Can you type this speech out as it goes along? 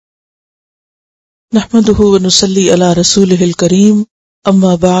نحمده ونصلي على رسوله الكريم اما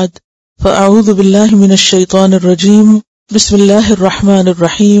بعد فاعوذ بالله من الشيطان الرجيم بسم الله الرحمن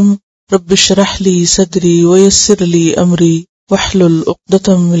الرحيم رب اشرح لي صدري ويسر لي امري واحلل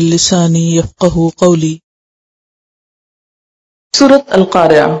عقدة من لساني يفقهوا قولي. سورة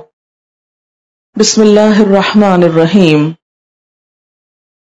القارعة. بسم الله الرحمن الرحيم.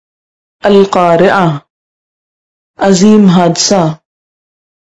 القارعة عظیم حادثہ،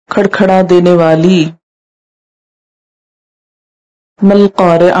 کھڑکھڑا دینے والی. مل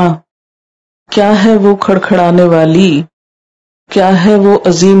قارعہ کیا ہے وہ کھڑکھڑانے والی، کیا ہے وہ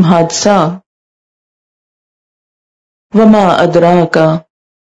عظیم حادثہ. وما ادراک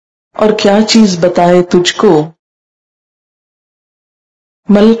اور کیا چیز بتائے تجھ کو.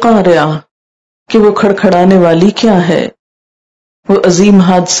 مل قارعہ کہ وہ کھڑکھڑانے والی کیا ہے، وہ عظیم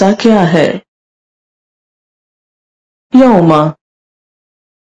حادثہ کیا ہے. یوم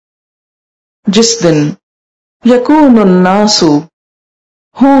جس دن، یکون الناس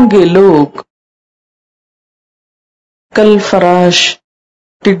ہوں گے لوگ، کل فراش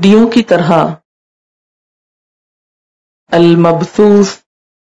ٹڈیوں کی طرح، المبثوث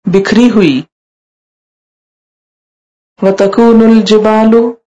بکھری ہوئی، وتکون الجبال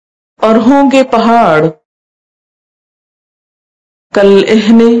اور ہوں گے پہاڑ، کل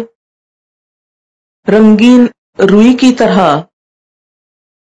اہن رنگین روئی کی طرح،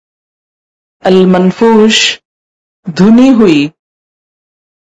 المنفوش دھنی ہوئی.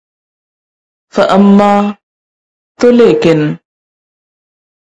 فاما تو لیکن،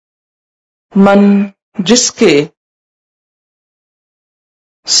 من جس کے،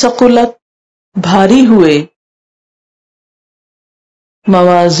 ثقلت بھاری ہوئے،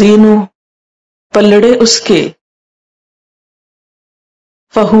 موازین پلڑے اس کے،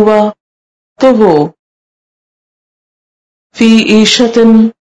 فہوا تو وہ، فی عیشت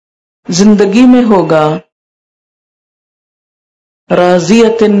زندگی میں ہوگا،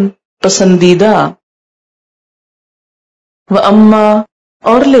 راضیۃ پسندیدہ. واما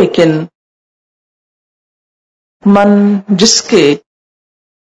اور لیکن، من جس کے،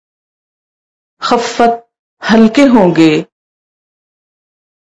 خفت ہلکے ہوں گے،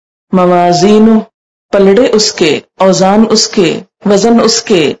 موازین پلڑے اس کے، اوزان اس کے، وزن اس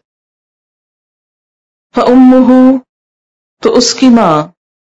کے. فامہ تو اس کی ماں،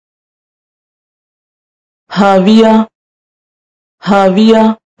 ہاویہ ہاویہ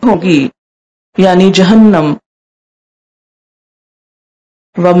ہوگی یعنی جہنم.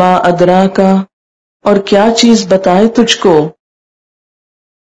 وما ادراک اور کیا چیز بتائے تجھ کو.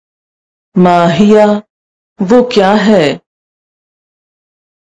 ما ہی وہ کیا ہے،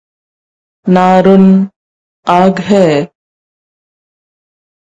 نارن آگ ہے،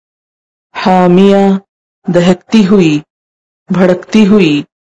 حامیہ دہکتی ہوئی، بھڑکتی ہوئی.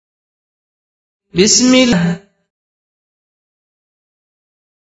 بسم اللہ.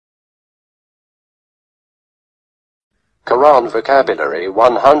 Quran vocabulary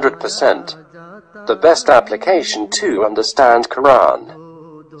 100%. The best application to understand Quran.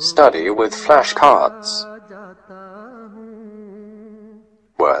 Study with flashcards.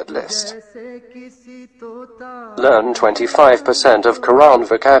 Word list. Learn 25% of Quran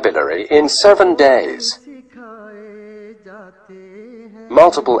vocabulary in 7 days.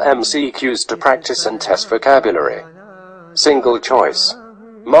 Multiple MCQs to practice and test vocabulary. Single choice.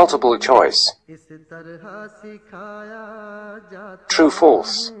 Multiple choice. True,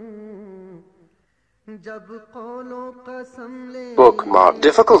 false. Bookmark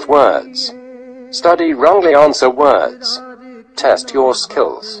difficult words. Study wrongly answer words. Test your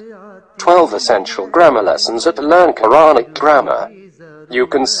skills. 12 essential grammar lessons at Learn Quranic Grammar. You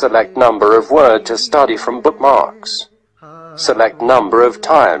can select number of word to study from bookmarks. Select number of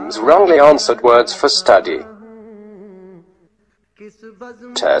times wrongly answered words for study.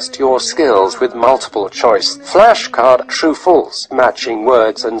 Test your skills with multiple choice flashcard, true, false, matching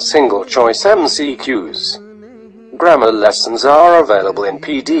words and single choice MCQs. Grammar lessons are available in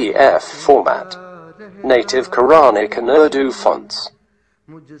PDF format. Native Quranic and Urdu fonts.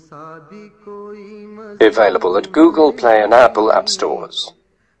 Available at Google Play and Apple App Stores.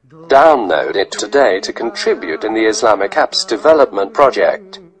 Download it today to contribute in the Islamic Apps Development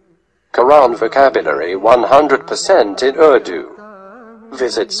Project. Quran vocabulary 100% in Urdu.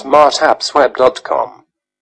 Visit smartappsweb.com.